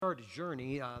Start a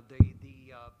journey.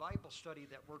 The Bible study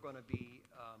that we're going to be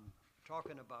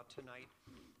talking about tonight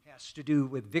has to do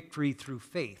with victory through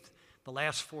faith. The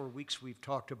last 4 weeks we've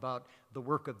talked about the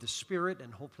work of the Spirit,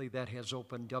 and hopefully that has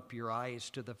opened up your eyes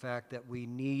to the fact that we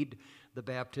need the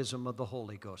baptism of the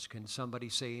Holy Ghost. Can somebody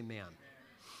say amen?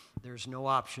 There's no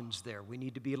options there. We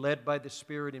need to be led by the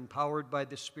Spirit, empowered by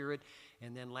the Spirit.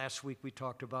 And then last week we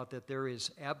talked about that there is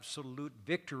absolute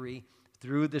victory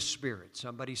through the Spirit.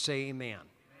 Somebody say amen.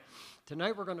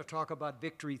 Tonight we're going to talk about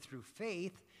victory through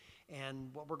faith, and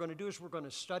what we're going to do is we're going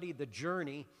to study the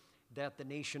journey that the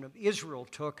nation of Israel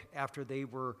took after they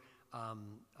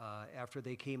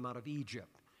came out of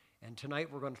Egypt. And tonight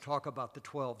we're going to talk about the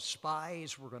 12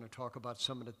 spies. We're going to talk about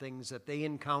some of the things that they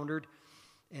encountered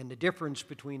and the difference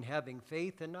between having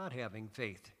faith and not having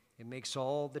faith. It makes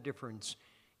all the difference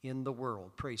in the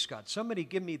world. Praise God. Somebody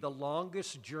give me the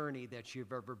longest journey that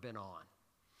you've ever been on.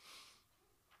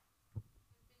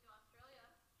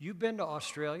 You've been to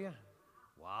Australia?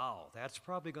 Wow, that's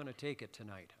probably going to take it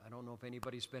tonight. I don't know if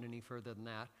anybody's been any further than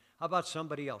that. How about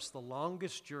somebody else? The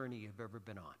longest journey you've ever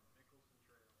been on?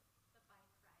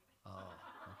 Oh,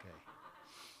 okay.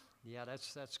 Yeah,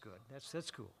 that's good.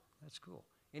 That's cool. That's cool.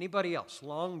 Anybody else?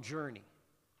 Long journey.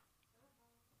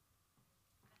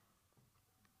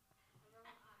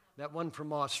 That one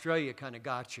from Australia kind of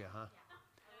got you, huh?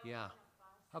 Yeah.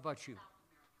 How about you?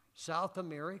 South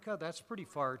America? That's pretty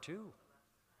far too.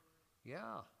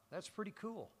 Yeah, that's pretty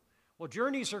cool. Well,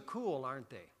 journeys are cool, aren't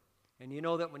they? And you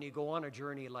know that when you go on a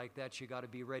journey like that, you got to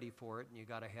be ready for it, and you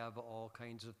got to have all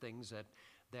kinds of things that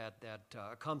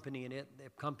accompany it,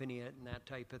 and that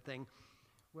type of thing.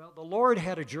 Well, the Lord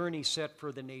had a journey set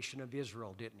for the nation of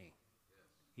Israel, didn't He?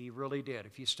 He really did.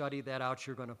 If you study that out,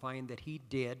 you're going to find that He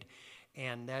did,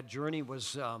 and that journey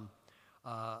was a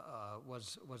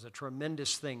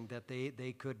tremendous thing that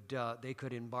they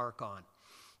could embark on.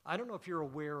 I don't know if you're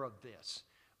aware of this,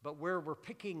 but where we're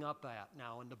picking up at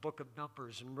now in the book of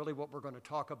Numbers, and really what we're going to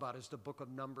talk about is the book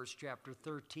of Numbers, chapter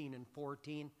 13 and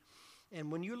 14.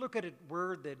 And when you look at it,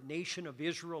 where the nation of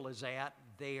Israel is at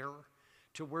there,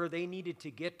 to where they needed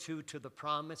to get to the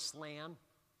promised land,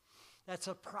 that's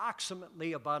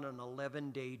approximately about an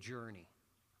 11-day journey.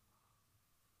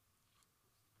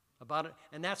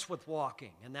 And that's with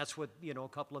walking, and that's with, a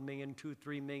couple of million,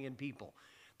 2-3 million people.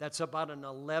 That's about an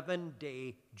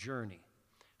 11-day journey.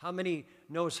 How many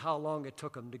knows how long it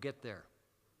took them to get there?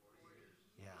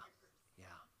 Yeah.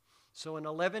 So an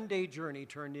 11-day journey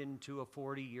turned into a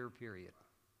 40-year period.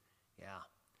 Yeah.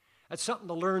 That's something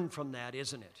to learn from that,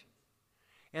 isn't it?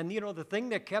 And, the thing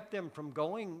that kept them from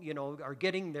going, or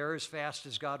getting there as fast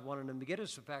as God wanted them to get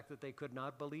is the fact that they could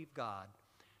not believe God,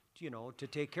 to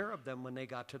take care of them when they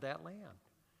got to that land.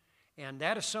 And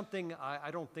that is something,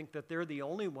 I don't think that they're the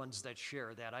only ones that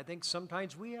share that. I think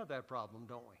sometimes we have that problem,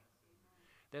 don't we?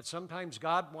 That sometimes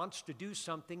God wants to do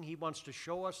something. He wants to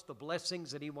show us the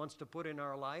blessings that He wants to put in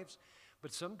our lives.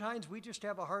 But sometimes we just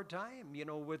have a hard time,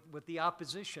 with the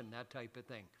opposition, that type of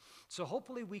thing. So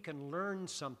hopefully we can learn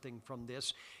something from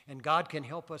this, and God can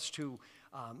help us to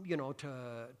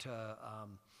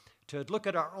look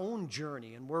at our own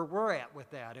journey and where we're at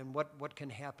with that and what can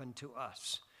happen to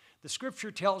us. The scripture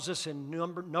tells us in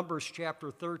Numbers chapter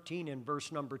 13 and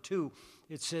verse number 2,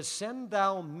 it says, "Send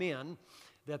thou men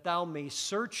that thou may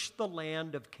search the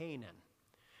land of Canaan,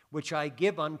 which I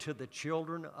give unto the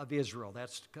children of Israel."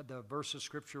 That's the verse of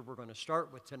scripture we're going to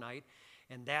start with tonight.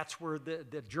 And that's where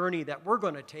the journey that we're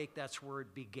going to take, that's where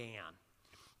it began.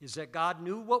 Is that God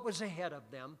knew what was ahead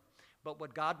of them, but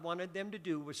what God wanted them to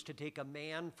do was to take a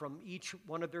man from each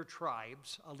one of their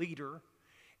tribes, a leader,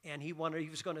 and he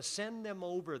was going to send them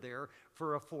over there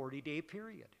for a 40-day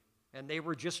period. And they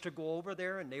were just to go over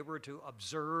there, and they were to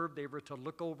observe, they were to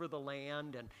look over the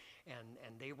land, and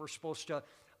they were supposed to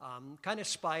kind of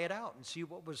spy it out and see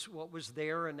what was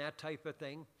there and that type of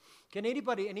thing. Can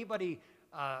anybody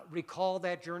recall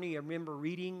that journey or remember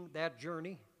reading that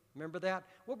journey? Remember that?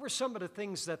 What were some of the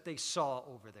things that they saw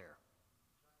over there?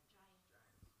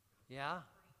 Yeah?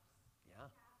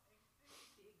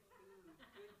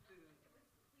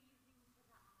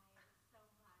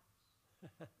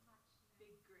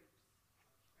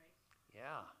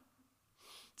 Yeah.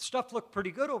 Stuff looked pretty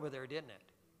good over there, didn't it?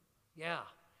 Yeah.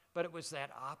 But it was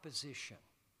that opposition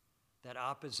that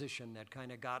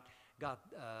kind of got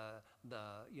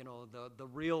the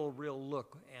real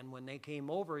look. And when they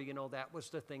came over, that was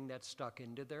the thing that stuck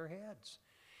into their heads.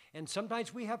 And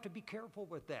sometimes we have to be careful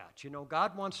with that.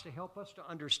 God wants to help us to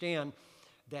understand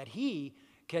that He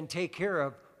can take care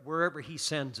of wherever He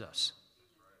sends us.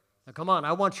 Now, come on,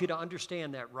 I want you to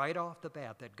understand that right off the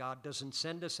bat, that God doesn't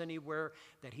send us anywhere,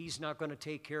 that He's not going to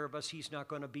take care of us. He's not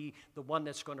going to be the one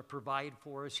that's going to provide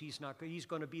for us. He's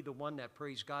going to be the one that,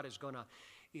 praise God, is going to,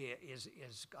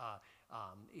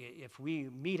 if we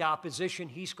meet opposition,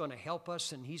 He's going to help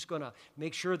us, and He's going to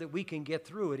make sure that we can get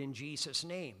through it in Jesus'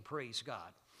 name, praise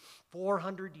God.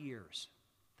 400 years,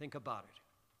 think about it.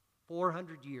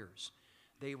 400 years,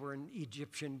 they were in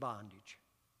Egyptian bondage,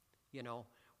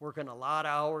 working a lot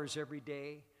of hours every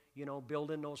day,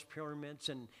 building those pyramids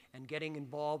and getting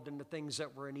involved in the things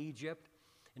that were in Egypt.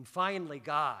 And finally,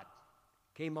 God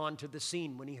came onto the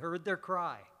scene when He heard their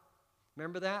cry.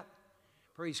 Remember that?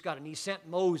 Praise God. And He sent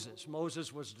Moses.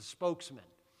 Moses was the spokesman.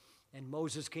 And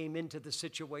Moses came into the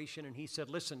situation and he said,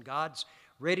 listen, God's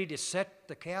ready to set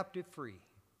the captive free.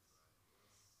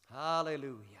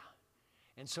 Hallelujah.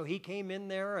 And so he came in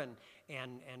there, and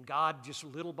God just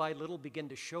little by little began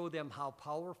to show them how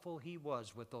powerful He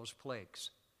was with those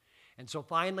plagues. And so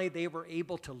finally they were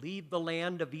able to leave the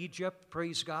land of Egypt,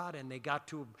 praise God, and they got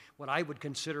to what I would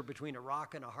consider between a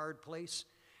rock and a hard place,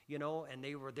 and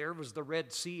there was the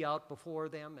Red Sea out before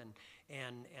them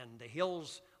and the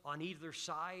hills on either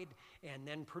side, and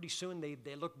then pretty soon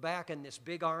they looked back and this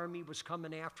big army was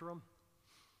coming after them.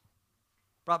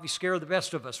 Probably scare the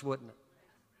best of us, wouldn't it?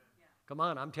 Come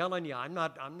on, I'm telling you, I'm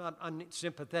not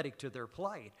unsympathetic to their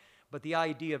plight, but the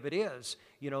idea of it is,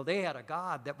 they had a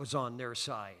God that was on their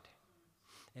side,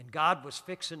 and God was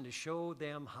fixing to show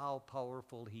them how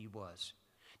powerful He was.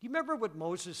 Do you remember what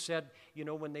Moses said,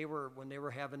 when they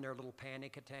were having their little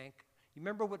panic attack? You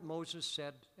remember what Moses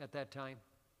said at that time?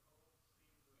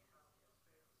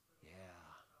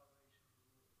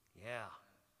 Yeah.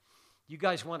 You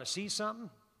guys want to see something?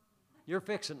 You're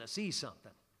fixing to see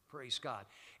something. Praise God.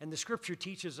 And the scripture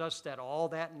teaches us that all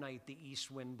that night the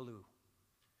east wind blew.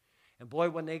 And boy,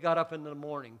 when they got up in the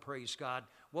morning, praise God,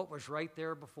 what was right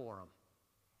there before them?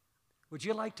 Would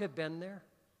you like to have been there?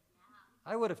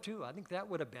 I would have too. I think that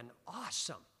would have been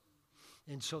awesome.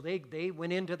 And so they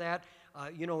went into that,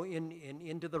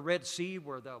 into the Red Sea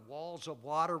where the walls of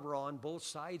water were on both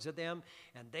sides of them,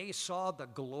 and they saw the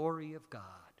glory of God.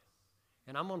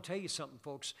 And I'm going to tell you something,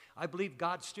 folks. I believe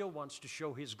God still wants to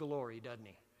show His glory, doesn't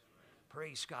He?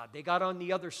 Praise God. They got on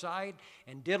the other side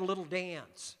and did a little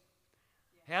dance,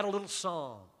 had a little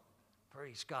song.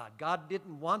 Praise God. God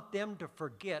didn't want them to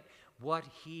forget what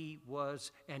He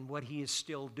was and what He is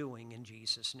still doing in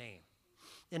Jesus' name.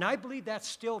 And I believe that's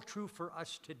still true for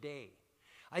us today.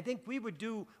 I think we would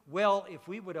do well if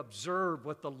we would observe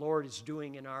what the Lord is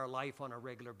doing in our life on a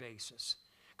regular basis.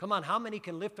 Come on, how many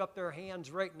can lift up their hands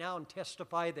right now and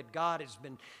testify that God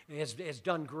has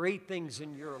done great things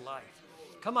in your life?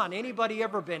 Come on, anybody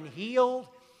ever been healed?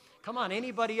 Come on,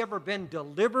 anybody ever been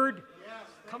delivered?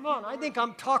 Come on, I think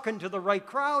I'm talking to the right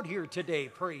crowd here today,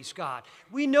 praise God.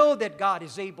 We know that God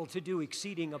is able to do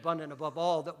exceeding abundant above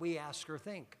all that we ask or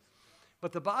think.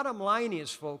 But the bottom line is,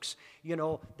 folks,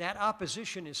 that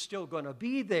opposition is still going to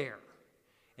be there.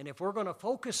 And if we're going to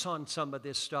focus on some of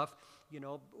this stuff,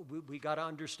 we got to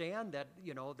understand that,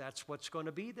 that's what's going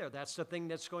to be there. That's the thing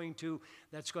that's going to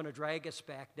drag us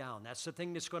back down. That's the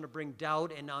thing that's going to bring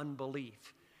doubt and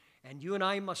unbelief. And you and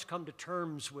I must come to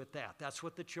terms with that. That's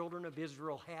what the children of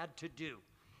Israel had to do.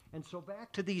 And so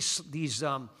back to these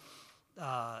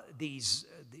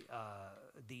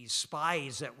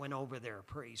spies that went over there,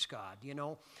 praise God.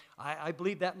 I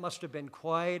believe that must have been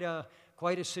quite a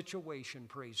situation,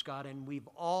 praise God, and we've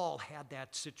all had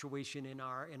that situation in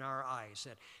our eyes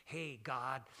that, hey,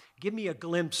 God, give me a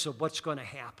glimpse of what's going to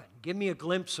happen. Give me a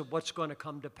glimpse of what's going to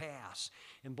come to pass.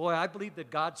 And boy, I believe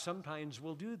that God sometimes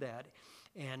will do that,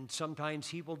 and sometimes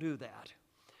He will do that.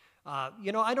 I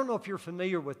don't know if you're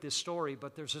familiar with this story,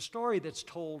 but there's a story that's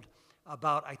told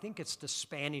about, I think it's the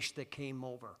Spanish that came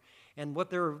over. And what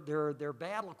their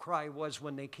battle cry was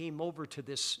when they came over to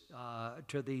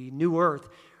to the new earth,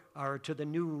 or to the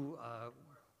new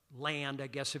land, I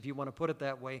guess if you want to put it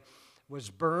that way, was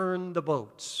burn the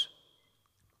boats.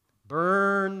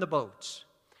 Burn the boats.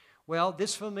 Well,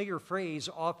 this familiar phrase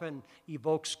often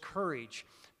evokes courage,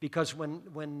 because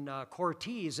when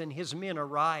Cortez and his men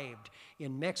arrived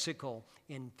in Mexico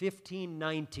in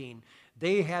 1519,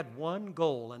 they had one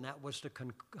goal, and that was to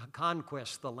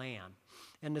conquest the land.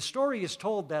 And the story is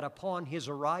told that upon his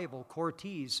arrival,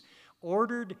 Cortez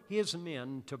ordered his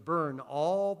men to burn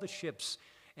all the ships,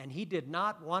 and he did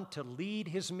not want to lead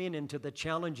his men into the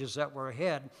challenges that were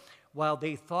ahead while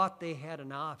they thought they had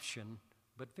an option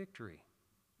but victory.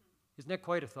 Isn't that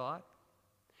quite a thought?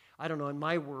 I don't know, in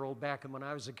my world, back when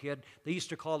I was a kid, they used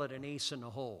to call it an ace in the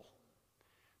hole.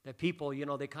 That people,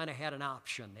 they kind of had an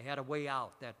option. They had a way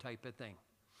out, that type of thing.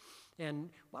 And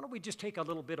why don't we just take a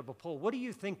little bit of a poll? What do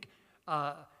you think?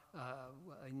 Now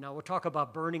we'll talk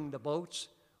about burning the boats.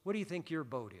 What do you think your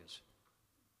boat is?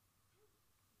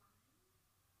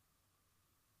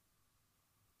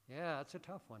 Yeah, that's a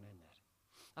tough one, isn't it?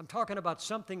 I'm talking about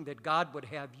something that God would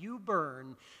have you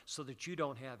burn so that you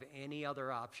don't have any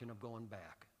other option of going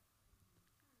back.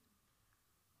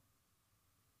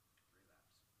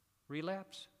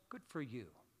 Relapse? Good for you.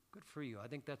 Good for you. I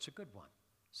think that's a good one.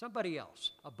 Somebody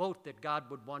else, a boat that God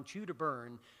would want you to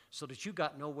burn so that you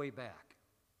got no way back.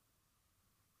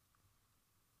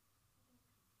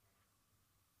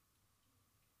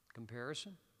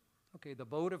 Comparison? Okay, the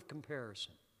boat of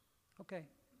comparison. Okay,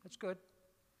 that's good.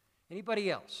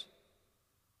 Anybody else?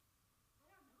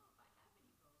 I don't know if I have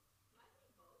any boats. Do I have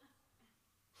any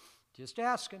boats? Just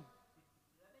asking. Do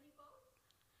you have any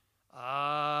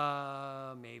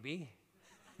boats? Maybe.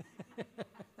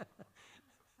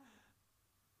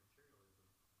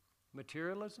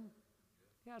 Materialism?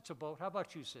 Yeah, it's a boat. How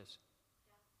about you, sis?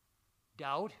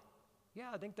 Doubt?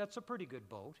 Yeah, I think that's a pretty good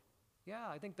boat. Yeah,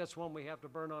 I think that's one we have to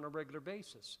burn on a regular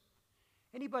basis.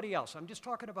 Anybody else? I'm just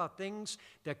talking about things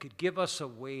that could give us a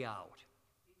way out.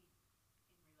 Maybe in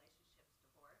relationships,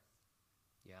 divorce.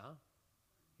 Yeah,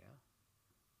 yeah.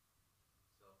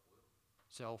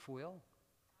 Self-will.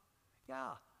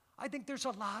 Yeah, I think there's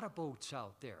a lot of boats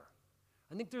out there.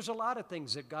 I think there's a lot of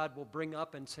things that God will bring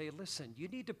up and say, listen, you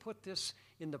need to put this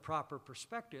in the proper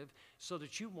perspective so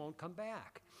that you won't come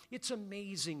back. It's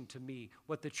amazing to me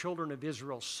what the children of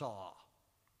Israel saw.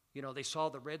 You know, they saw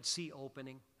the Red Sea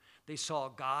opening. They saw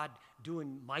God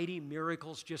doing mighty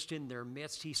miracles just in their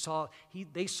midst. They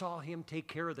saw him take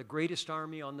care of the greatest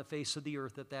army on the face of the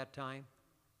earth at that time,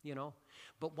 you know.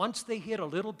 But once they hit a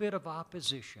little bit of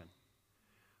opposition,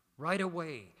 right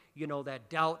away, you know, that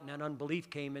doubt and that unbelief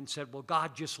came and said, well,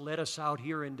 God just led us out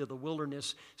here into the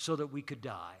wilderness so that we could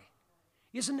die.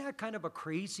 Isn't that kind of a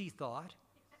crazy thought?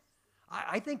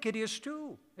 I think it is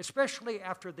too, especially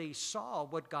after they saw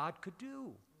what God could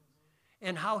do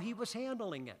and how he was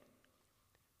handling it.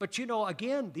 But, you know,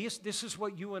 again, this is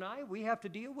what you and we have to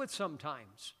deal with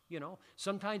sometimes, you know.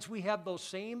 Sometimes we have those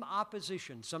same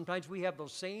oppositions. Sometimes we have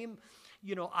those same,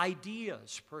 you know,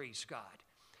 ideas, praise God.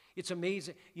 It's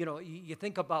amazing, you know, you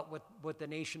think about what the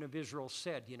nation of Israel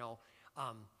said, you know,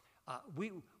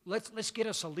 let's get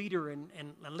us a leader and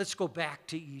let's go back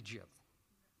to Egypt.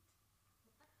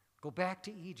 Go back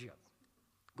to Egypt.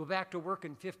 Go back to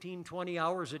working 15, 20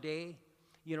 hours a day,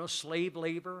 you know, slave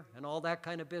labor and all that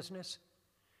kind of business.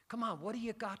 Come on, what do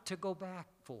you got to go back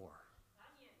for?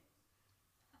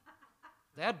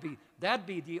 That'd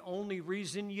be the only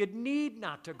reason you'd need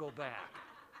not to go back.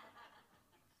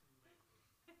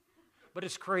 But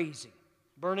it's crazy,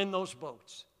 burning those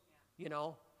boats, you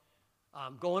know,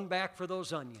 going back for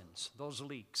those onions, those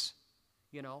leeks,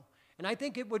 you know. And I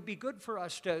think it would be good for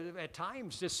us to, at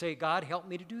times, just say, God, help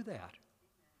me to do that.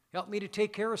 Help me to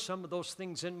take care of some of those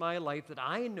things in my life that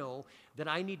I know that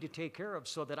I need to take care of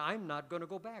so that I'm not going to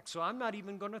go back. So I'm not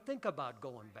even going to think about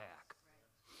going back.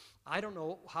 I don't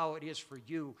know how it is for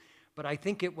you, but I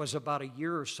think it was about a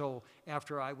year or so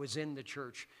after I was in the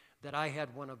church that I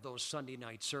had one of those Sunday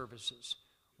night services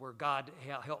where God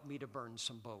helped me to burn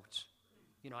some boats.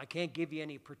 You know, I can't give you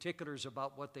any particulars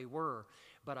about what they were,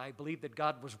 but I believe that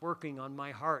God was working on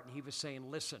my heart, and he was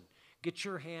saying, listen, get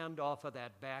your hand off of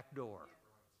that back door.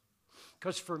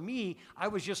 Because for me, I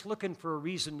was just looking for a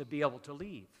reason to be able to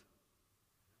leave,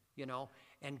 you know,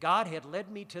 and God had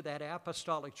led me to that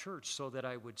apostolic church so that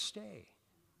I would stay.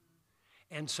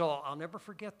 And so I'll never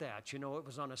forget that. You know, it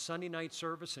was on a Sunday night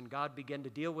service, and God began to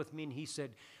deal with me, and he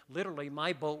said, literally,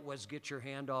 my boat was get your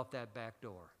hand off that back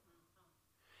door.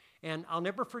 And I'll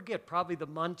never forget, probably the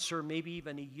months or maybe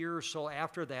even a year or so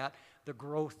after that, the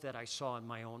growth that I saw in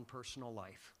my own personal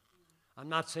life. I'm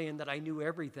not saying that I knew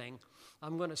everything.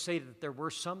 I'm going to say that there were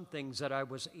some things that I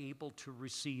was able to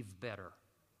receive better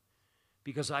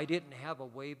because I didn't have a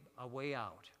way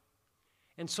out.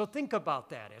 And so think about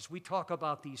that as we talk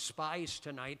about these spies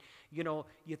tonight. You know,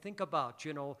 you think about,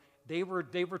 you know, they were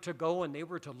to go and they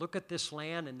were to look at this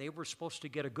land and they were supposed to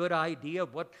get a good idea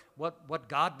of what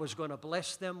God was going to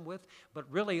bless them with. But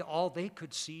really all they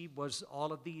could see was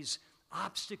all of these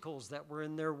obstacles that were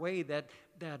in their way that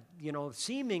you know,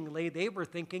 seemingly they were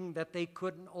thinking that they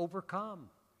couldn't overcome.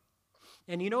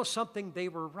 And you know something, they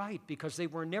were right, because they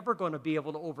were never going to be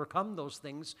able to overcome those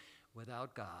things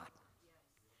without God.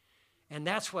 And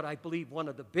that's what I believe one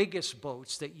of the biggest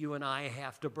boats that you and I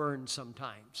have to burn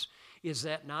sometimes, is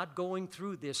that not going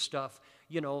through this stuff,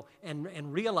 you know,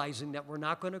 and realizing that we're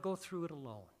not going to go through it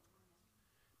alone.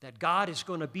 That God is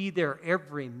going to be there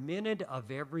every minute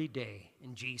of every day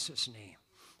in Jesus' name.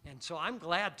 And so I'm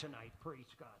glad tonight,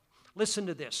 praise God. Listen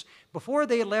to this. Before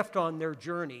they left on their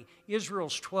journey,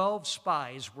 Israel's 12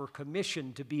 spies were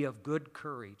commissioned to be of good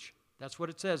courage. That's what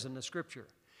it says in the scripture.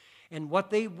 And what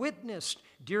they witnessed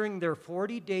during their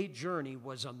 40-day journey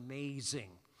was amazing.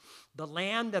 The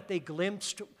land that they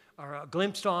glimpsed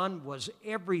on was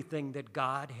everything that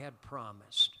God had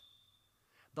promised.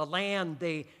 The land,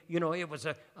 they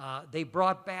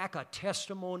brought back a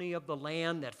testimony of the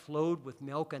land that flowed with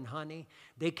milk and honey.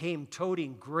 They came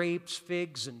toting grapes,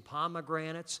 figs, and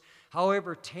pomegranates.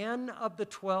 However, 10 of the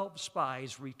 12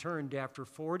 spies returned after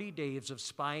 40 days of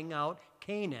spying out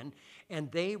Canaan,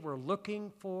 and they were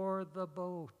looking for the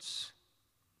boats.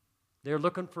 They're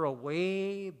looking for a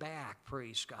way back,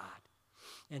 praise God.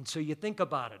 And so you think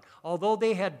about it. Although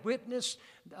they had witnessed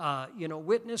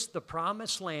the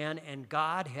promised land and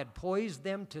God had poised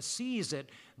them to seize it,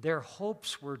 their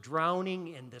hopes were drowning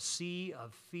in the sea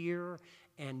of fear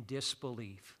and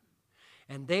disbelief.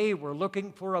 And they were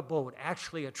looking for a boat,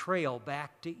 actually a trail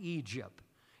back to Egypt,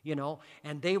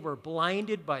 and they were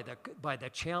blinded by the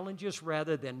challenges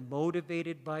rather than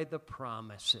motivated by the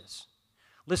promises.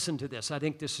 Listen to this. I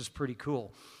think this is pretty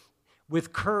cool.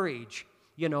 With courage,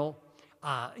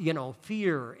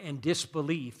 fear and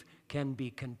disbelief can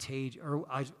be contagious,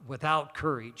 or without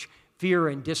courage, fear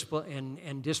and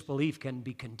disbelief can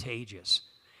be contagious.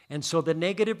 And so the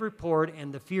negative report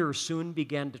and the fear soon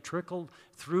began to trickle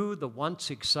through the once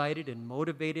excited and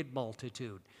motivated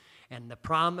multitude, and the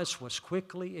promise was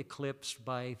quickly eclipsed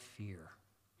by fear.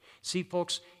 See,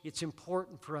 folks, it's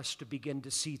important for us to begin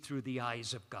to see through the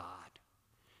eyes of God,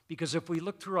 because if we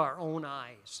look through our own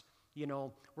eyes,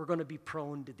 we're going to be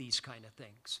prone to these kind of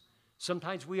things.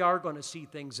 Sometimes we are going to see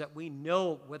things that we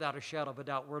know without a shadow of a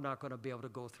doubt we're not going to be able to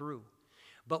go through.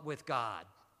 But with God,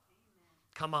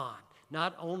 come on,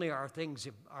 not only are things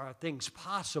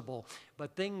possible,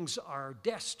 but things are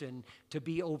destined to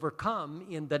be overcome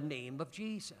in the name of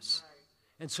Jesus.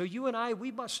 And so you and I,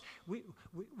 we must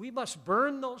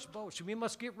burn those boats. We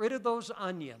must get rid of those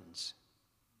onions.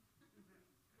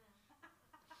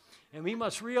 And we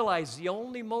must realize the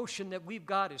only motion that we've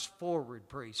got is forward,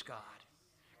 praise God.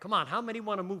 Come on, how many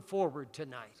want to move forward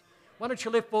tonight? Why don't you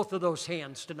lift both of those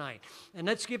hands tonight? And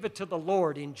let's give it to the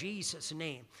Lord in Jesus'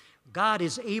 name. God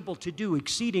is able to do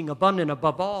exceeding abundant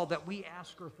above all that we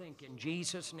ask or think in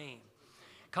Jesus' name.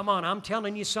 Come on, I'm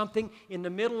telling you something. In the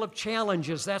middle of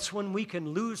challenges, that's when we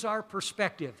can lose our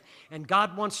perspective. And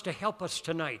God wants to help us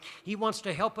tonight. He wants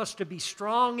to help us to be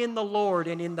strong in the Lord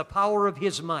and in the power of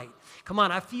His might. Come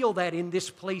on, I feel that in this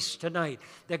place tonight,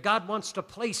 that God wants to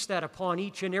place that upon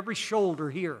each and every shoulder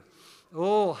here.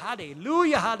 Oh,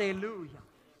 hallelujah, hallelujah.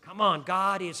 Come on,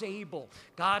 God is able.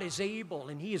 God is able,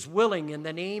 and He is willing in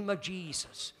the name of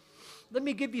Jesus. Let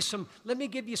me give you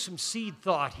some seed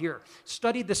thought here.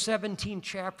 Study the 17th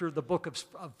chapter of the book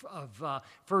of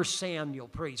 1 Samuel,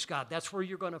 praise God. That's where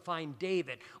you're going to find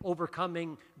David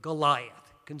overcoming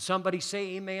Goliath. Can somebody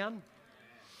say amen?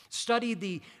 Study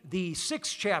the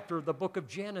 6th chapter of the book of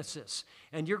Genesis,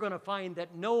 and you're going to find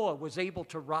that Noah was able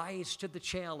to rise to the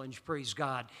challenge, praise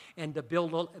God, and to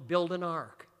build an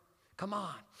ark. Come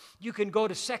on. You can go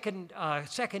to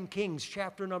 2 Kings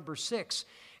chapter number 6,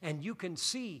 and you can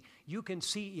see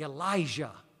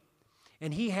Elijah.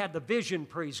 And he had the vision,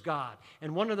 praise God.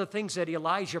 And one of the things that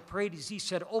Elijah prayed is he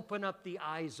said, open up the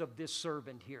eyes of this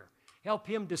servant here. Help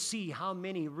him to see how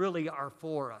many really are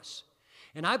for us.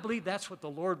 And I believe that's what the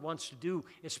Lord wants to do,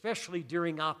 especially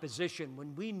during opposition,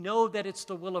 when we know that it's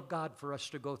the will of God for us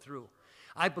to go through.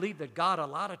 I believe that God a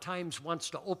lot of times wants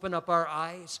to open up our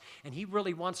eyes, and He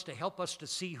really wants to help us to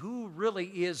see who really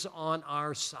is on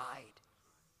our side.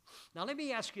 Now, let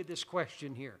me ask you this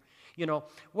question here.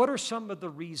 What are some of the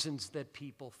reasons that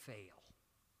people fail?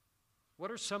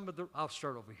 I'll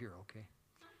start over here, okay?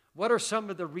 What are some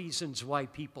of the reasons why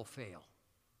people fail?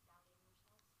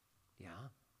 Yeah.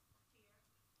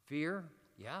 Fear?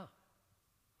 Yeah.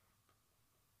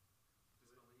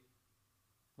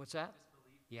 What's that?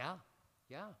 Yeah.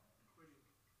 Yeah.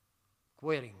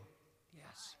 Quitting.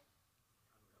 Yes.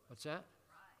 What's that?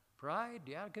 Pride.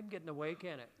 Yeah, it can get in the way,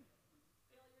 can it?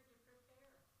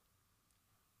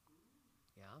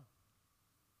 Yeah.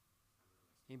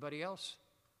 Anybody else?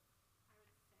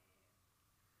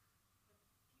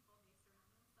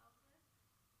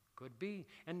 Could be.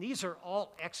 And these are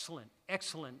all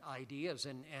excellent ideas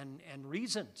and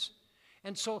reasons.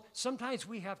 And so sometimes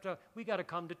we got to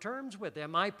come to terms with,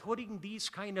 am I putting these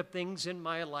kind of things in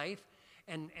my life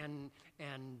and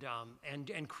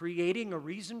creating a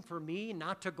reason for me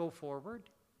not to go forward?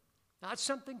 That's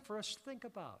something for us to think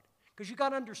about. Because you got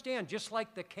to understand, just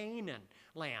like the Canaan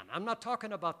land, I'm not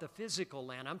talking about the physical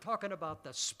land, I'm talking about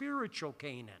the spiritual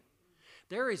Canaan.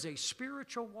 There is a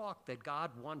spiritual walk that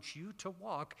God wants you to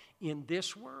walk in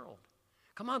this world.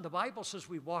 Come on, the Bible says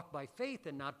we walk by faith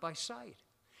and not by sight.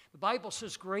 The Bible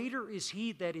says, greater is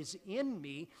he that is in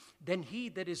me than he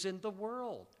that is in the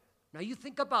world. Now you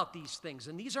think about these things,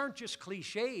 and these aren't just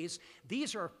cliches.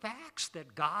 These are facts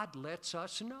that God lets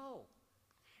us know.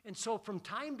 And so from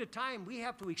time to time, we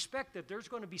have to expect that there's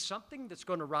going to be something that's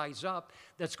going to rise up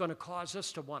that's going to cause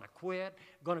us to want to quit,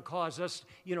 going to cause us,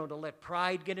 to let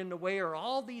pride get in the way, or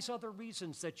all these other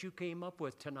reasons that you came up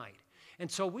with tonight. And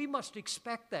so we must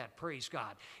expect that, praise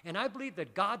God. And I believe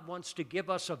that God wants to give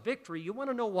us a victory. You want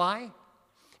to know why?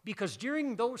 Because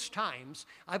during those times,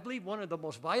 I believe one of the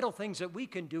most vital things that we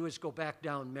can do is go back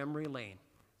down memory lane.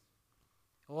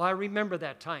 Oh, I remember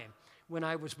that time when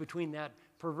I was between that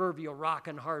proverbial rock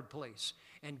and hard place.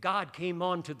 And God came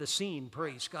onto the scene,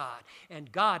 praise God.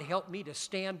 And God helped me to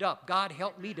stand up. God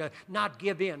helped me to not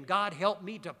give in. God helped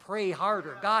me to pray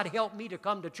harder. God helped me to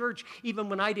come to church even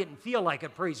when I didn't feel like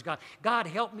it, praise God. God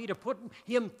helped me to put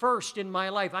Him first in my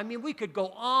life. I mean, we could go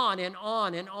on and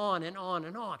on and on and on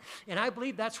and on. And I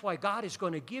believe that's why God is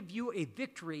going to give you a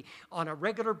victory on a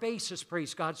regular basis,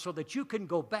 praise God, so that you can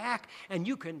go back and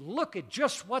you can look at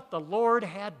just what the Lord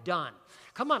had done.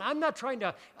 Come on, I'm not trying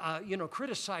to,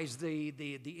 criticize the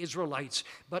Israelites,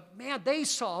 but man, they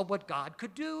saw what God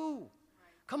could do.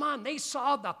 Come on, they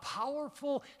saw the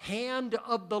powerful hand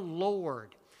of the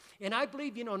Lord. And I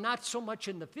believe, not so much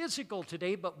in the physical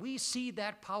today, but we see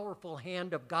that powerful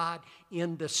hand of God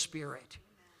in the spirit.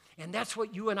 And that's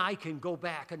what you and I can go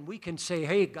back and we can say,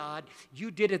 hey, God,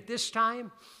 you did it this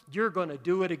time, you're going to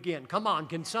do it again. Come on,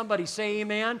 can somebody say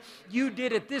amen? You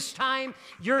did it this time,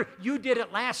 you did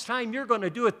it last time, you're going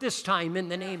to do it this time in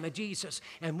the name of Jesus.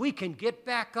 And we can get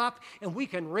back up and we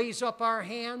can raise up our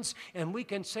hands and we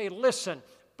can say, listen,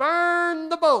 burn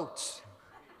the boats.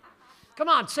 Come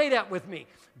on, say that with me.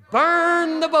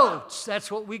 Burn the boats.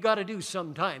 That's what we got to do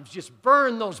sometimes. Just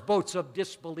burn those boats of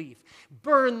disbelief.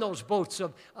 Burn those boats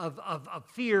of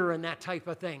fear and that type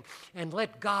of thing. And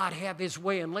let God have His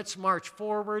way. And let's march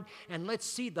forward. And let's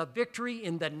see the victory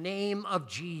in the name of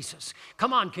Jesus.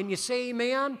 Come on, can you say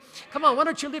amen? Come on, why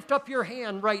don't you lift up your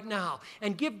hand right now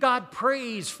and give God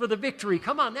praise for the victory.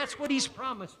 Come on, that's what He's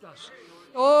promised us.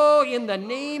 Oh, in the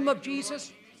name of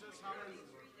Jesus.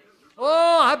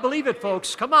 Oh, I believe it,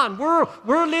 folks. Come on.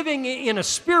 We're living in a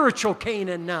spiritual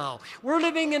Canaan now. We're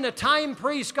living in a time,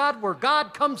 praise God, where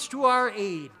God comes to our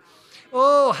aid.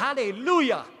 Oh,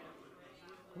 hallelujah.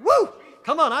 Woo!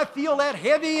 Come on, I feel that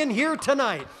heavy in here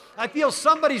tonight. I feel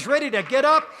somebody's ready to get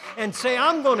up and say,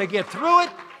 I'm going to get through it.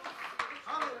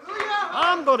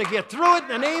 I'm going to get through it in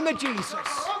the name of Jesus.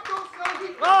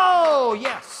 Oh,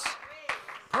 yes.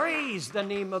 Praise the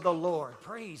name of the Lord.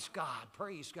 Praise God.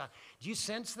 Praise God. Do you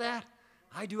sense that?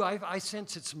 I do. I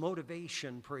sense its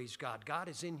motivation, praise God. God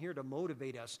is in here to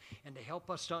motivate us and to help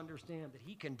us to understand that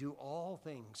He can do all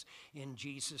things in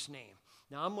Jesus' name.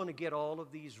 Now, I'm going to get all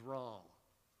of these wrong,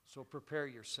 so prepare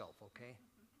yourself, okay?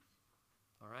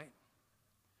 All right?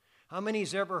 How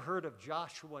many's ever heard of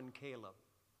Joshua and Caleb?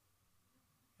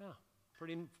 Yeah,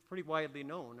 pretty widely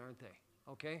known, aren't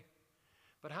they? Okay?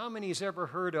 But how many's ever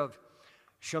heard of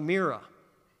Shemira?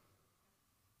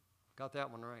 Got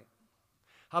that one right.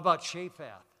 How about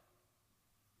Shaphat?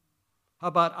 How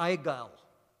about Igal?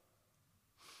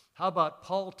 How about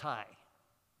Paltai?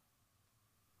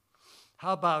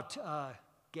 How about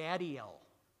Gadiel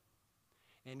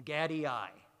and Gadii?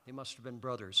 They must have been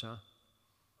brothers, huh?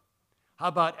 How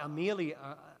about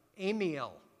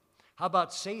Amiel? How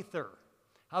about Sather?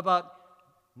 How about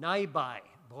Naibai?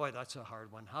 Boy, that's a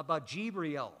hard one. How about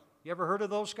Jibriel? You ever heard of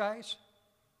those guys?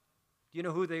 Do you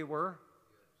know who they were?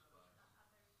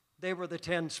 They were the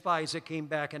 10 spies that came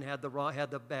back and had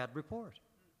the bad report.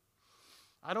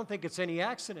 I don't think it's any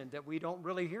accident that we don't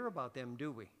really hear about them,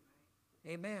 do we?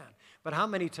 Amen. But how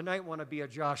many tonight want to be a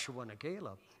Joshua and a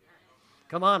Caleb?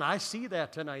 Come on, I see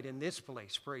that tonight in this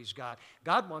place, praise God.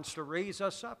 God wants to raise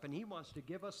us up, and He wants to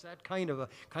give us that kind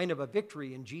of a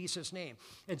victory in Jesus' name.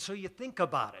 And so you think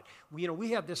about it.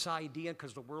 We have this idea,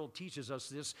 because the world teaches us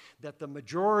this, that the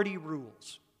majority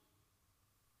rules.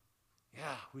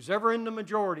 Yeah, who's ever in the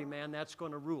majority, man, that's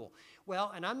going to rule.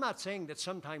 Well, and I'm not saying that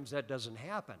sometimes that doesn't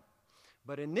happen.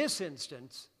 But in this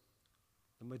instance,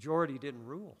 the majority didn't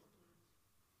rule.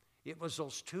 It was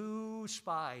those 2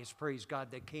 spies, praise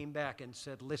God, that came back and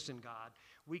said, listen, God,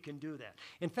 we can do that.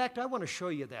 In fact, I want to show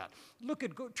you that.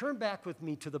 Turn back with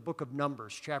me to the book of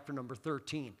Numbers, chapter number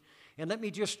 13. And let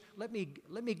me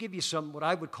give you some what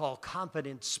I would call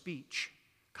confident speech.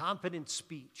 Confident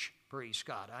speech. Praise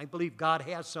God. I believe God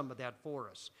has some of that for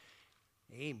us.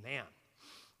 Amen.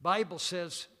 Bible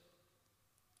says,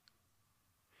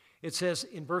 it says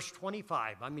in verse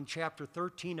 25, I'm in chapter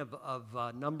 13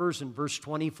 of Numbers in verse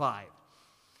 25.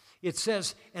 It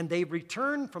says, and they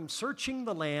returned from searching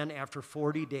the land after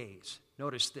 40 days.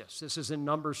 Notice this. This is in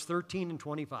Numbers 13 and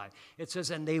 25. It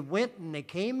says, and they went and they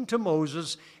came to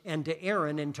Moses and to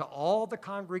Aaron and to all the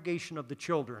congregation of the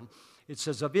children, it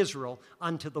says, of Israel,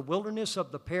 unto the wilderness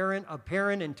of Paran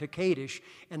and to Kadesh,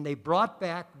 and they brought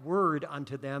back word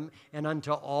unto them and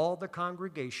unto all the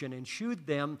congregation, and shewed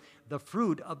them the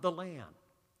fruit of the land.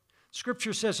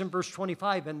 Scripture says in verse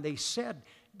 25, and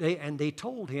they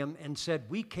told him and said,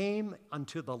 we came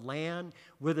unto the land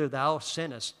whither thou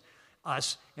sentest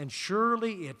us, and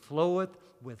surely it floweth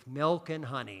with milk and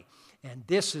honey, and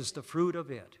this is the fruit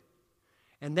of it.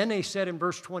 And then they said in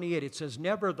verse 28, it says,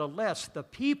 nevertheless, the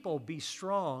people be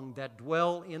strong that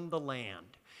dwell in the land,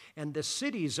 and the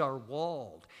cities are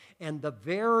walled, and the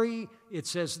very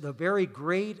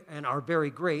great, and are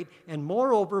very great, and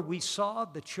moreover we saw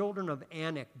the children of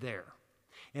Anak there.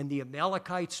 And the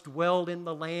Amalekites dwelled in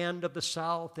the land of the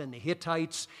south, and the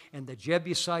Hittites, and the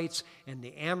Jebusites, and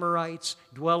the Amorites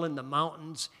dwell in the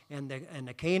mountains, and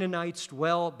the Canaanites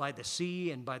dwell by the sea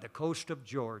and by the coast of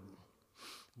Jordan.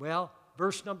 Well,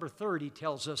 verse number 30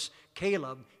 tells us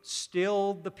Caleb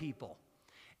stilled the people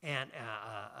and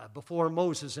before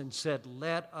Moses and said,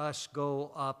 let us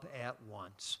go up at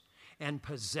once and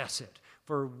possess it,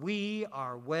 for we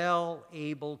are well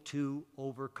able to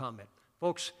overcome it.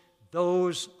 Folks,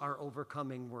 those are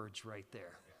overcoming words right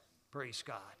there. Praise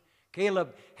God.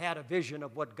 Caleb had a vision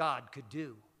of what God could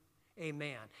do.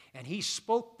 Amen. And he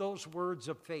spoke those words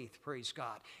of faith, praise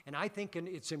God. And I think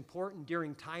it's important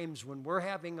during times when we're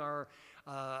having our,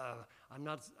 I'm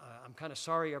kind of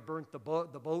sorry I burnt the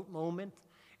boat moment.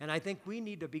 And I think we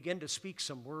need to begin to speak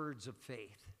some words of faith.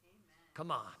 Amen. Come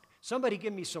on. Somebody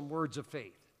give me some words of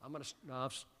faith. I'll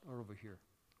start over here.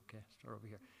 Okay, start over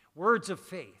here. Words of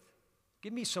faith.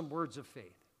 Give me some words of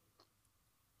faith.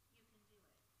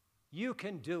 You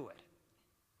can do it.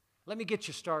 Let me get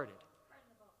you started.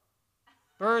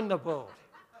 Burn the boat.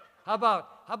 How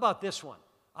about this one?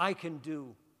 I can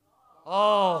do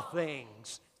all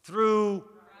things through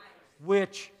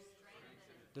which.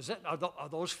 Are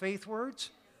those faith words?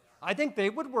 I think they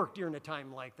would work during a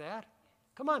time like that.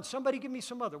 Come on, somebody give me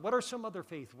some other. What are some other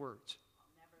faith words?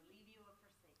 I'll never leave you or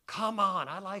forsake you. Come on,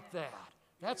 I like that.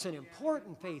 That's an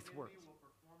important faith word.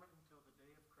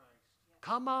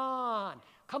 Come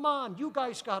on, you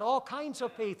guys got all kinds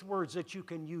of faith words that you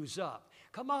can use up.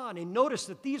 Come on, and notice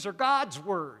that these are God's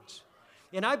words.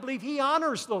 And I believe He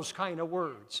honors those kind of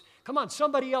words. Come on,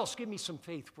 somebody else give me some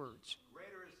faith words.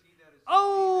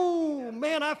 Oh,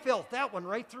 man, I felt that one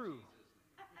right through.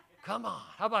 Come on,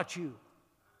 how about you?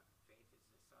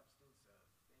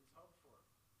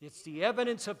 It's the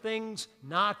evidence of things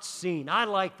not seen. I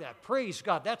like that. Praise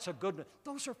God, that's a good one.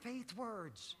 Those are faith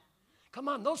words. Come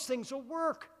on, those things will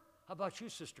work. How about you,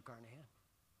 Sister Carnahan?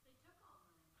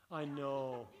 I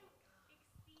know.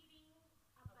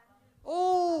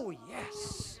 Oh,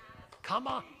 yes. Come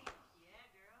on.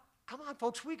 Come on,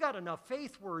 folks. We got enough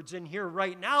faith words in here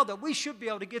right now that we should be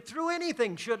able to get through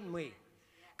anything, shouldn't we?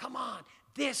 Come on.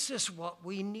 This is what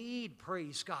we need,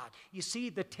 praise God. You see,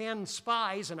 the 10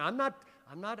 spies, and I'm not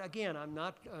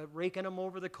raking them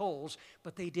over the coals,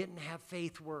 but they didn't have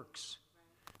faith works.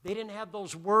 They didn't have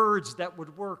those words that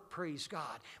would work, praise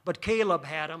God. But Caleb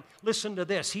had them. Listen to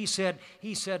this. He said,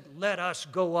 let us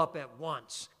go up at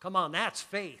once. Come on, that's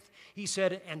faith. He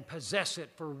said, and possess it,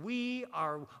 for we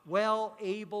are well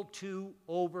able to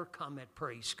overcome it,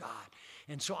 praise God.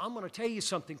 And so I'm going to tell you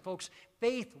something, folks.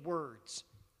 Faith words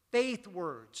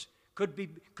could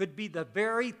be the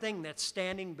very thing that's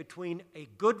standing between a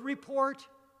good report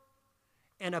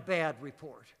and a bad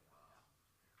report.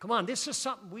 Come on, this is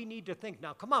something we need to think.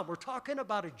 Now, come on, we're talking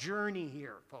about a journey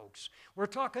here, folks. We're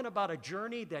talking about a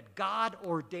journey that God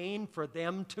ordained for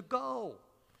them to go.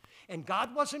 And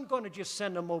God wasn't going to just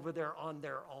send them over there on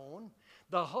their own.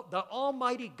 The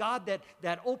Almighty God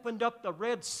that opened up the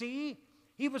Red Sea,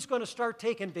 He was going to start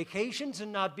taking vacations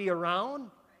and not be around.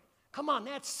 Come on,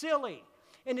 that's silly.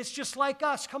 And it's just like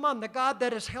us. Come on, the God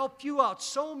that has helped you out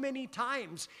so many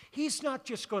times, He's not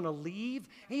just going to leave.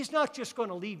 He's not just going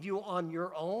to leave you on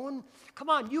your own. Come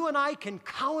on, you and I can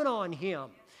count on Him.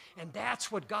 And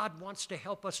that's what God wants to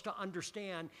help us to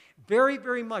understand very,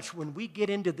 very much when we get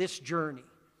into this journey.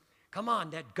 Come on,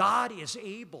 that God is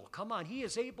able. Come on, He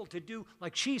is able to do,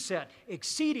 like she said,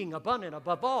 exceeding abundant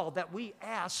above all that we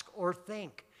ask or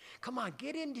think. Come on,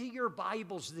 get into your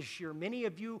Bibles this year. Many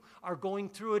of you are going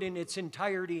through it in its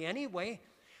entirety anyway.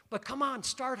 But come on,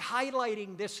 start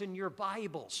highlighting this in your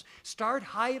Bibles. Start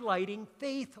highlighting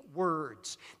faith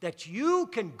words that you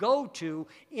can go to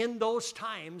in those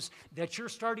times that you're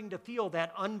starting to feel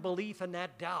that unbelief and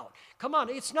that doubt. Come on,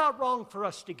 it's not wrong for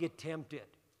us to get tempted.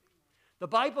 The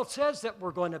Bible says that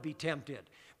we're going to be tempted.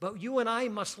 But you and I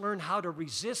must learn how to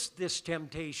resist this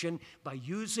temptation by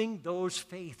using those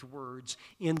faith words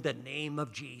in the name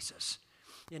of Jesus.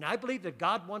 And I believe that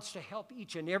God wants to help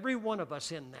each and every one of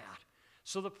us in that.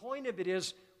 So the point of it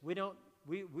is,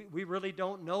 we really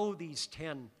don't know these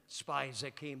 10 spies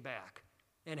that came back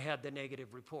and had the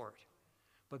negative report.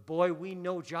 But boy, we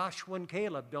know Joshua and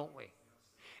Caleb, don't we?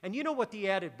 And you know what the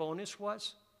added bonus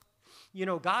was? You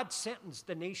know, God sentenced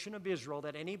the nation of Israel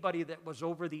that anybody that was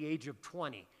over the age of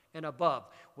 20 and above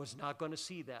was not going to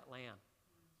see that land.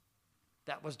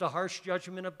 That was the harsh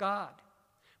judgment of God.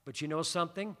 But you know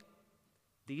something?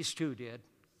 These two did.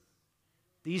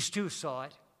 These two saw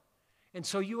it. And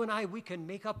so you and I, we can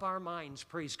make up our minds,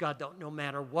 praise God, that no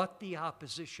matter what the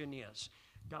opposition is,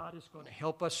 God is going to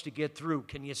help us to get through.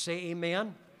 Can you say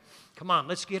amen? Come on,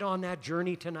 let's get on that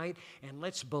journey tonight and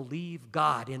let's believe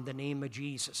God in the name of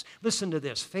Jesus. Listen to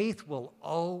this. Faith will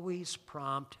always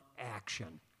prompt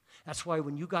action. That's why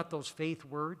when you got those faith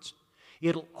words,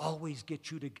 it'll always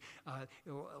get you to,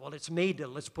 it's made to,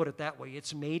 let's put it that way,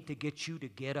 it's made to get you to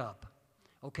get up.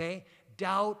 Okay?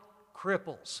 Doubt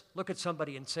cripples. Look at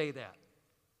somebody and say that.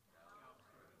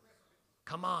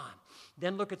 Come on.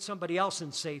 Then look at somebody else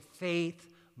and say, faith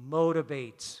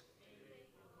motivates.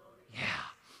 Yeah.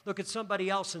 Look at somebody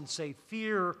else and say,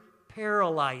 fear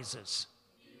paralyzes.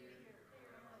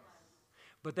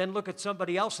 But then look at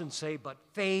somebody else and say, but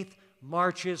faith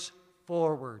marches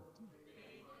forward.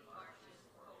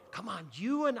 Come on,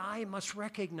 you and I must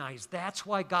recognize that's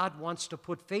why God wants to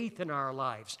put faith in our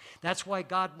lives. That's why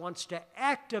God wants to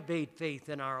activate faith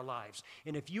in our lives.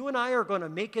 And if you and I are going to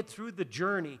make it through the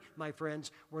journey, my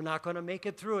friends, we're not going to make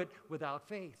it through it without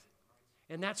faith.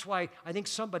 And that's why I think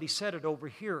somebody said it over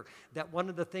here, that one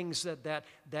of the things that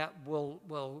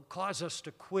will cause us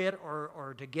to quit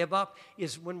or to give up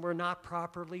is when we're not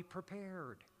properly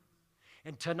prepared.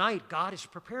 And tonight, God is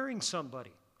preparing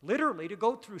somebody, literally, to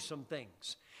go through some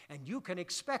things. And you can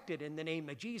expect it in the name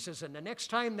of Jesus. And the next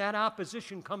time that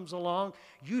opposition comes along,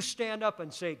 you stand up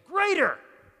and say, greater!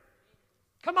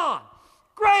 Come on,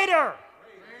 greater!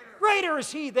 Greater is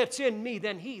he that's in me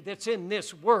than he that's in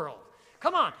this world.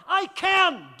 Come on, I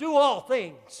can do all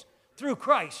things through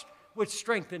Christ, which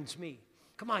strengthens me.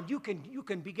 Come on, you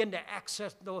can begin to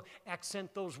accent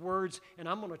those words, and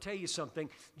I'm going to tell you something.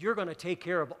 You're going to take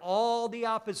care of all the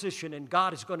opposition, and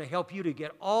God is going to help you to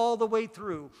get all the way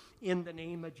through in the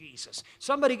name of Jesus.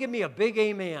 Somebody give me a big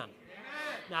amen. Amen.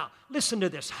 Now, listen to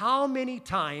this. How many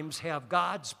times have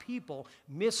God's people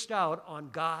missed out on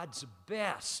God's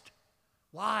best?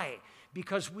 Why?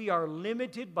 Because we are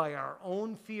limited by our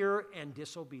own fear and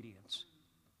disobedience.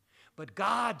 But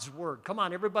God's word, come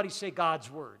on, everybody say God's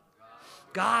word.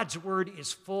 God's word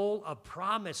is full of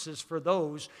promises for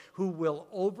those who will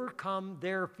overcome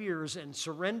their fears and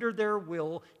surrender their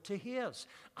will to his.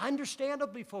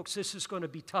 Understandably, folks, this is going to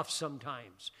be tough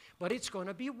sometimes, but it's going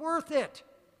to be worth it.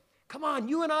 Come on,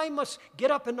 you and I must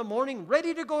get up in the morning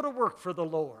ready to go to work for the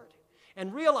Lord.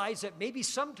 And realize that maybe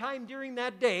sometime during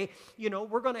that day,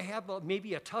 we're going to have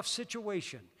maybe a tough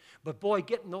situation. But boy,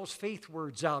 getting those faith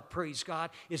words out, praise God,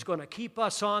 is going to keep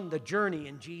us on the journey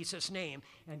in Jesus' name.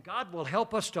 And God will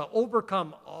help us to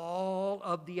overcome all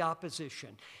of the opposition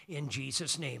in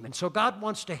Jesus' name. And so God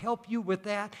wants to help you with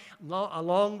that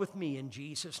along with me in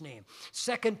Jesus' name.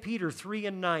 2 Peter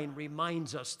 3:9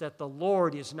 reminds us that the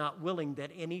Lord is not willing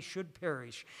that any should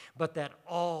perish, but that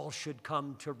all should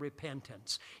come to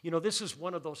repentance. This is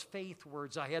one of those faith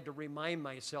words I had to remind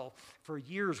myself for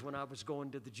years when I was going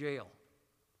to the jail.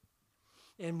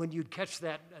 And when you'd catch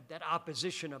that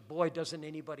opposition of, boy, doesn't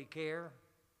anybody care?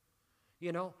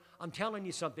 I'm telling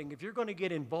you something. If you're going to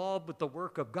get involved with the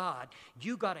work of God,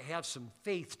 you got to have some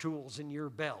faith tools in your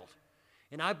belt.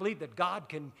 And I believe that God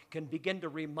can begin to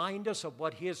remind us of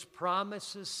what his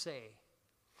promises say.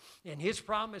 And his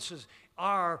promises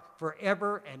are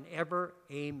forever and ever,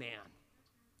 amen.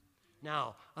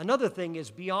 Now, another thing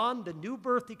is beyond the new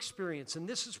birth experience, and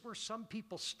this is where some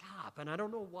people stop, and I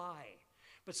don't know why.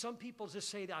 But some people just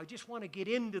say that I just want to get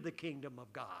into the kingdom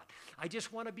of God. I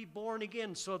just want to be born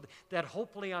again so that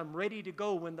hopefully I'm ready to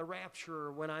go when the rapture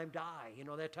or when I die,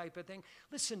 that type of thing.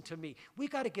 Listen to me. We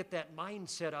got to get that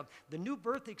mindset of the new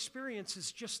birth experience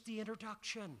is just the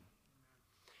introduction.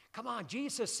 Come on,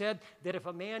 Jesus said that if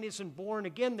a man isn't born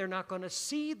again, they're not going to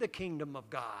see the kingdom of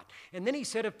God. And then he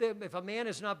said if a man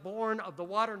is not born of the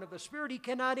water and of the Spirit, he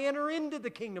cannot enter into the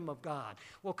kingdom of God.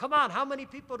 Well, come on, how many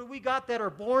people do we got that are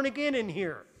born again in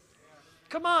here?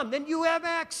 Come on, then you have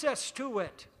access to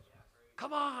it.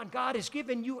 Come on, God has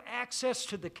given you access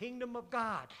to the kingdom of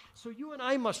God. So you and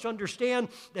I must understand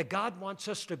that God wants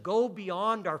us to go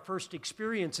beyond our first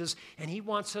experiences, and He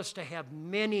wants us to have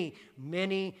many,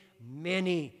 many,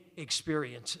 many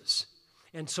experiences.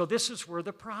 And so this is where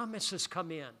the promises come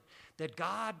in, that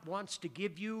God wants to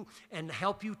give you and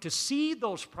help you to see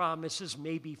those promises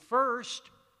maybe first,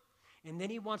 and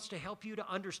then He wants to help you to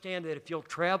understand that if you'll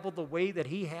travel the way that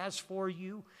He has for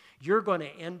you, you're going to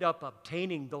end up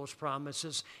obtaining those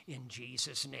promises in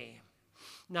Jesus' name.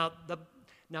 Now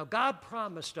God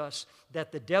promised us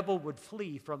that the devil would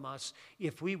flee from us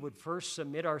if we would first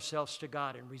submit ourselves to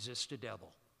God and resist the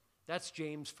devil. That's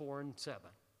James 4:7.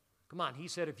 Come on, He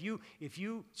said, if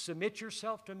you submit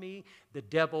yourself to me, the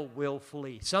devil will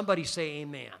flee. Somebody say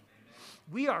amen.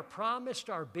 We are promised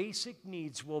our basic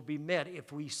needs will be met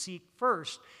if we seek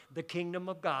first the kingdom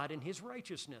of God and His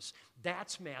righteousness.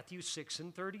 That's Matthew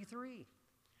 6:33.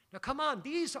 Now come on,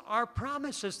 these are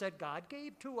promises that God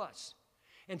gave to us.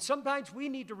 And sometimes we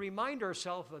need to remind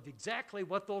ourselves of exactly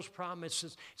what those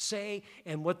promises say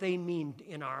and what they mean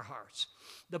in our hearts.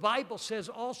 The Bible says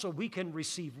also we can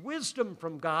receive wisdom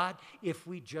from God if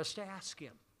we just ask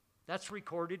Him. That's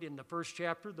recorded in the first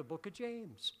chapter of the book of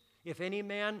James. If any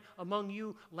man among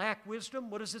you lack wisdom,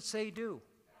 what does it say do?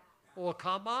 Well,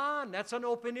 come on, that's an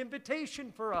open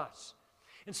invitation for us.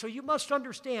 And so you must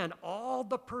understand all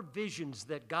the provisions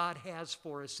that God has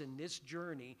for us in this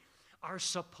journey are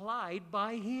supplied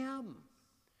by Him.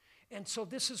 And so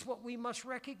this is what we must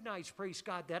recognize, praise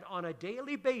God, that on a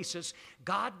daily basis,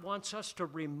 God wants us to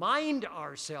remind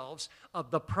ourselves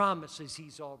of the promises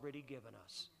He's already given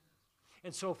us.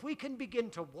 And so if we can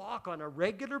begin to walk on a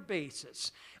regular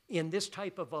basis in this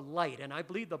type of a light, and I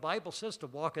believe the Bible says to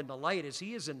walk in the light as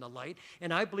He is in the light,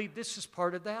 and I believe this is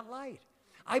part of that light.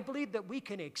 I believe that we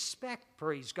can expect,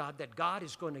 praise God, that God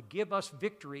is going to give us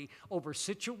victory over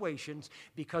situations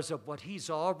because of what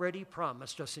He's already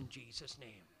promised us in Jesus'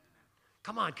 name.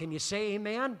 Come on, can you say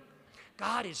amen?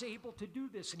 God is able to do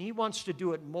this, and He wants to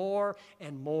do it more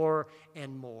and more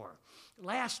and more.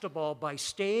 Last of all, by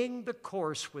staying the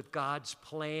course with God's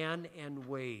plan and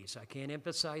ways. I can't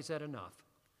emphasize that enough.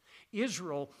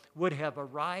 Israel would have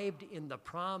arrived in the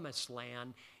promised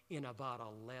land in about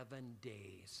 11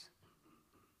 days.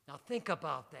 Now think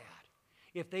about that.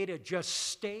 If they'd have just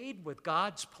stayed with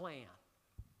God's plan,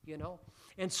 you know.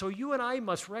 And so you and I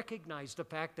must recognize the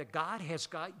fact that God has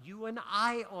got you and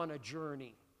I on a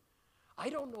journey. I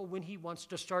don't know when He wants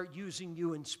to start using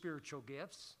you in spiritual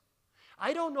gifts.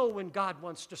 I don't know when God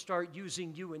wants to start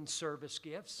using you in service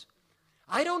gifts.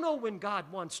 I don't know when God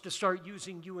wants to start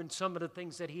using you in some of the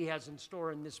things that He has in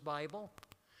store in this Bible.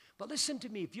 But listen to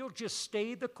me, if you'll just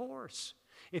stay the course,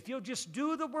 if you'll just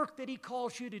do the work that He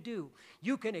calls you to do,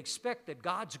 you can expect that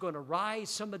God's going to rise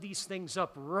some of these things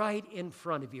up right in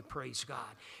front of you, praise God.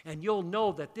 And you'll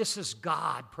know that this is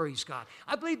God, praise God.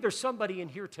 I believe there's somebody in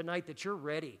here tonight that you're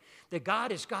ready, that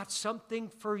God has got something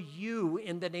for you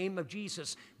in the name of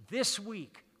Jesus this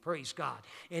week, praise God.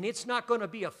 And it's not going to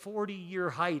be a 40-year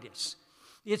hiatus.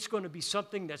 It's going to be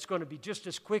something that's going to be just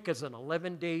as quick as an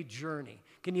 11-day journey.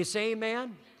 Can you say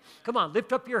amen? Come on,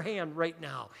 lift up your hand right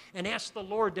now and ask the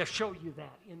Lord to show you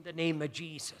that in the name of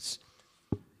Jesus.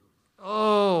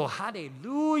 Oh,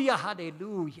 hallelujah,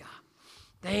 hallelujah.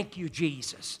 Thank you,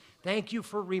 Jesus. Thank you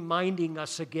for reminding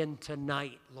us again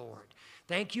tonight, Lord.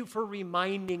 Thank you for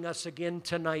reminding us again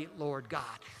tonight, Lord God,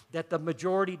 that the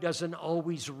majority doesn't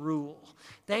always rule.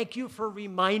 Thank you for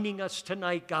reminding us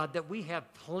tonight, God, that we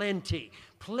have plenty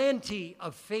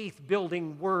of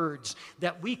faith-building words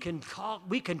that we can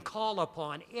call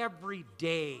upon every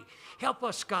day. Help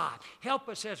us, God. Help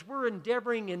us as we're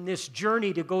endeavoring in this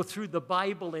journey to go through the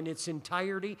Bible in its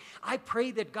entirety. I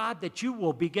pray that, God, that you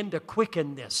will begin to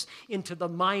quicken this into the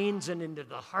minds and into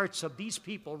the hearts of these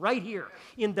people right here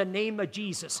in the name of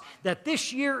Jesus, that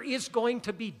this year is going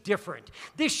to be different.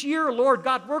 This year, Lord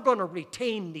God, we're going to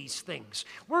retain these things.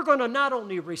 We're going to not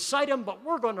only recite them, but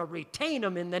we're going to retain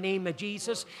them in the name of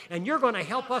Jesus. And you're going to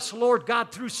help us, Lord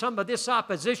God, through some of this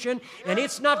opposition. And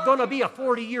it's not going to be a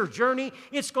 40-year journey.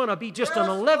 It's going to be just an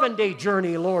 11-day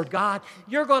journey, Lord God.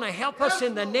 You're going to help us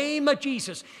in the name of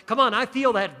Jesus. Come on, I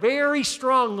feel that very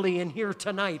strongly in here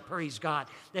tonight, praise God,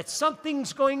 that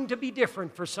something's going to be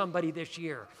different for somebody this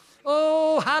year.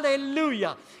 Oh,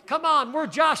 hallelujah. Come on, we're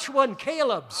Joshua and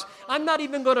Caleb's. I'm not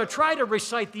even going to try to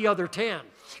recite the other 10.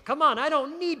 Come on, I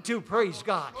don't need to, praise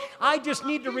God. I just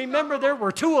need to remember there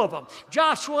were two of them,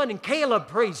 Joshua and Caleb,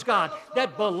 praise God,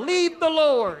 that believed the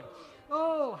Lord.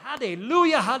 Oh,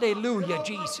 hallelujah, hallelujah,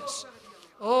 Jesus.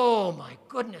 Oh, my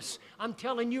goodness. I'm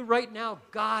telling you right now,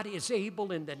 God is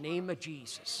able in the name of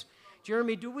Jesus.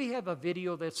 Jeremy, do we have a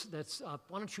video that's up?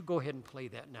 Why don't you go ahead and play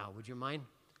that now? Would you mind?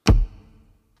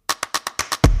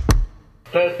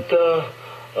 That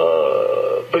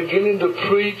beginning to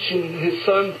preach, and his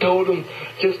son told him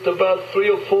just about 3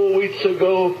 weeks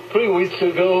ago,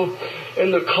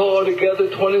 in the car together,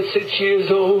 26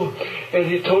 years old, and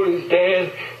he told his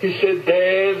dad, he said,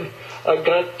 "Dad, I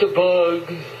got the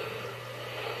bug."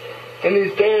 And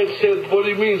his dad said, "What do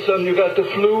you mean, son, you got the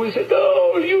flu?" He said,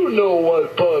 "Oh, you know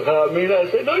what bug I mean." I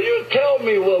said, "No, you tell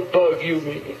me what bug you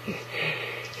mean."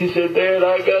 He said, "Dad,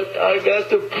 I got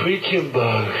the preaching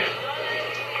bug."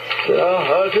 I said,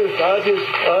 I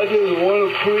just want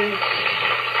to preach.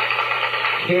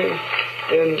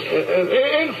 And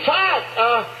in fact,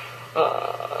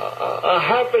 I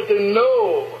happen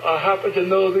to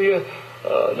know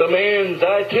the man's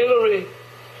itinerary.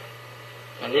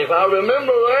 And if I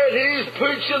remember right, he's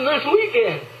preaching this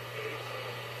weekend.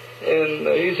 And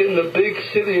he's in the big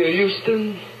city of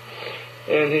Houston.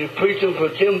 And he's preaching for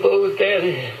Jimbo's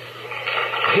daddy.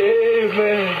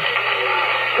 Amen.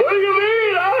 What do you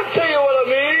mean? I'll tell you what I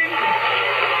mean.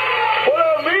 What I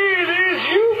mean is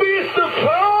you'll be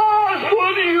surprised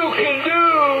what you can do.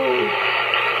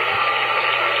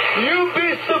 You'll be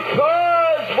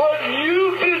surprised what you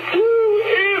can do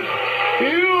if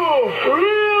you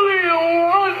really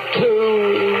want to.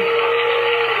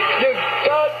 You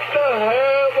got to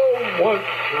have a want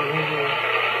to.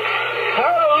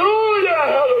 Hallelujah,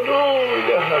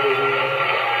 hallelujah, hallelujah.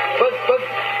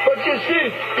 But you see,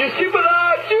 but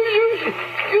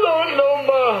you don't know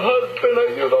my husband, or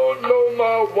you don't know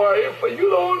my wife, or you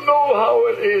don't know how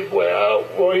it is where I'm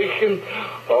working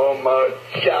on my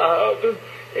job. And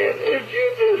if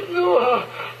you just knew how,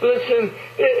 listen,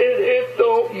 it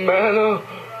don't matter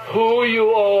who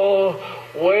you are,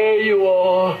 where you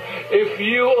are, if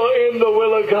you are in the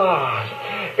will of God,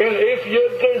 and if your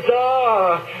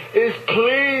desire is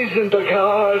pleasing to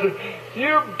God,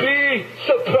 you'll be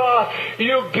surprised,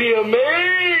 you'll be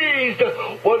amazed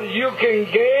what you can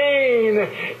gain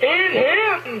in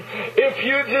Him if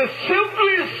you just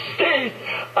simply state,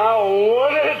 "I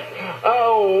want it, I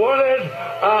want it,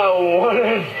 I want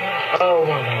it, I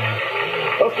want it."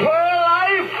 A prayer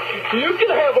life, you can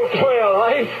have a prayer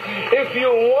life if you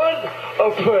want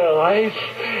a prayer life.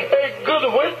 A good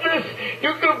witness,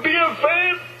 you can be a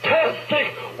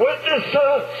fantastic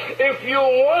witnesser if you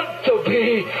want to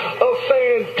be a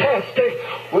fantastic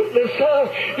witnesser.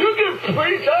 You can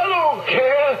preach, I don't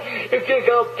care if you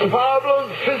got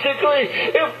problems physically.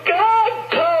 If God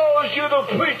calls you to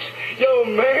preach,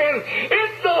 young man,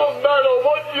 it don't matter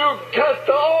what you got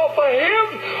to offer Him.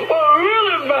 What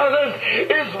really matters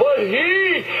is what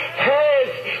He has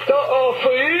to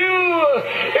offer you.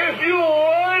 If you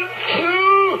want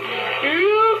to,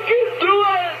 you can do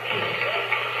it.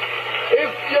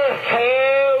 If you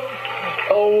have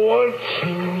a want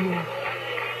to,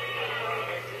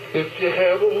 if you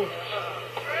have a want to,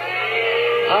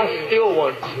 I still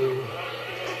want to.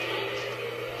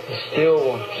 I still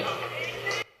want to.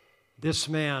 This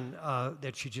man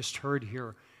that you just heard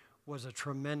here was a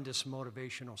tremendous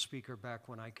motivational speaker back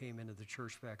when I came into the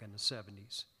church back in the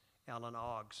 70s, Alan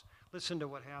Oggs. Listen to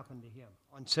what happened to him.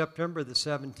 On September the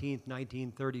 17th,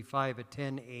 1935 at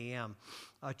 10 a.m.,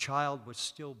 a child was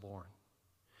stillborn.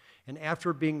 And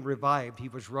after being revived, he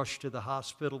was rushed to the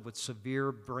hospital with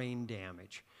severe brain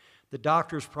damage. The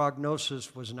doctor's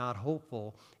prognosis was not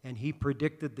hopeful, and he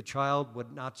predicted the child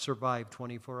would not survive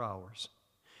 24 hours.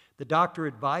 The doctor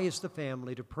advised the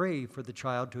family to pray for the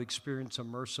child to experience a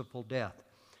merciful death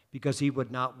because he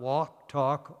would not walk,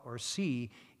 talk, or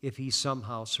see if he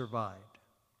somehow survived.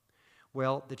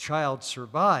 Well, the child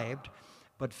survived,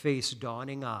 but faced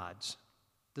daunting odds.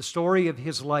 The story of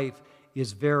his life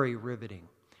is very riveting,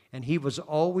 and he was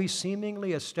always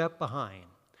seemingly a step behind.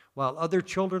 While other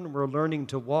children were learning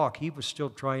to walk, he was still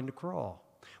trying to crawl.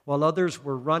 While others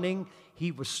were running,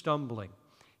 he was stumbling.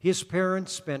 His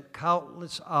parents spent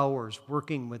countless hours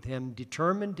working with him,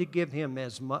 determined to give him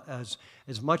as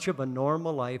much of a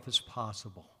normal life as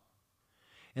possible.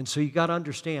 And so you got to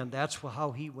understand, that's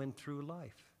how he went through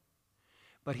life.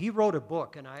 But he wrote a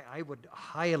book, and I would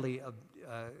highly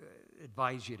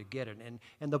advise you to get it.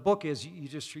 And the book is,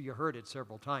 you heard it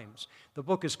several times. The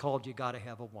book is called You Got to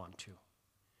Have a Want To.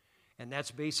 And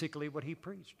that's basically what he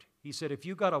preached. He said, if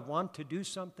you got to want to do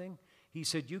something, he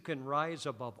said, you can rise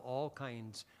above all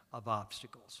kinds of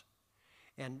obstacles.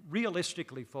 And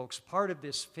realistically, folks, part of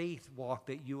this faith walk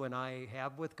that you and I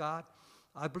have with God,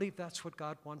 I believe that's what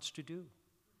God wants to do.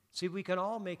 See, we can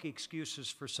all make excuses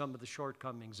for some of the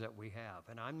shortcomings that we have,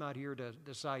 and I'm not here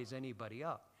to size anybody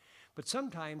up. But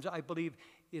sometimes I believe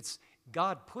it's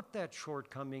God put that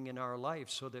shortcoming in our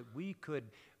life so that we could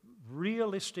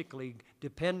realistically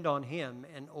depend on Him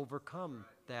and overcome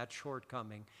that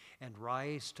shortcoming and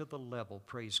rise to the level,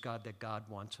 praise God, that God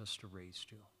wants us to raise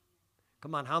to.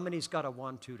 Come on, how many's got a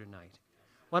want to tonight?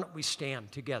 Why don't we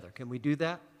stand together? Can we do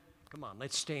that? Come on,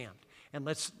 let's stand. And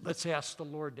let's ask the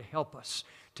Lord to help us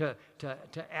to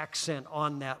accent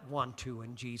on that want to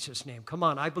in Jesus' name. Come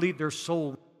on, I believe there's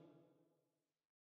soul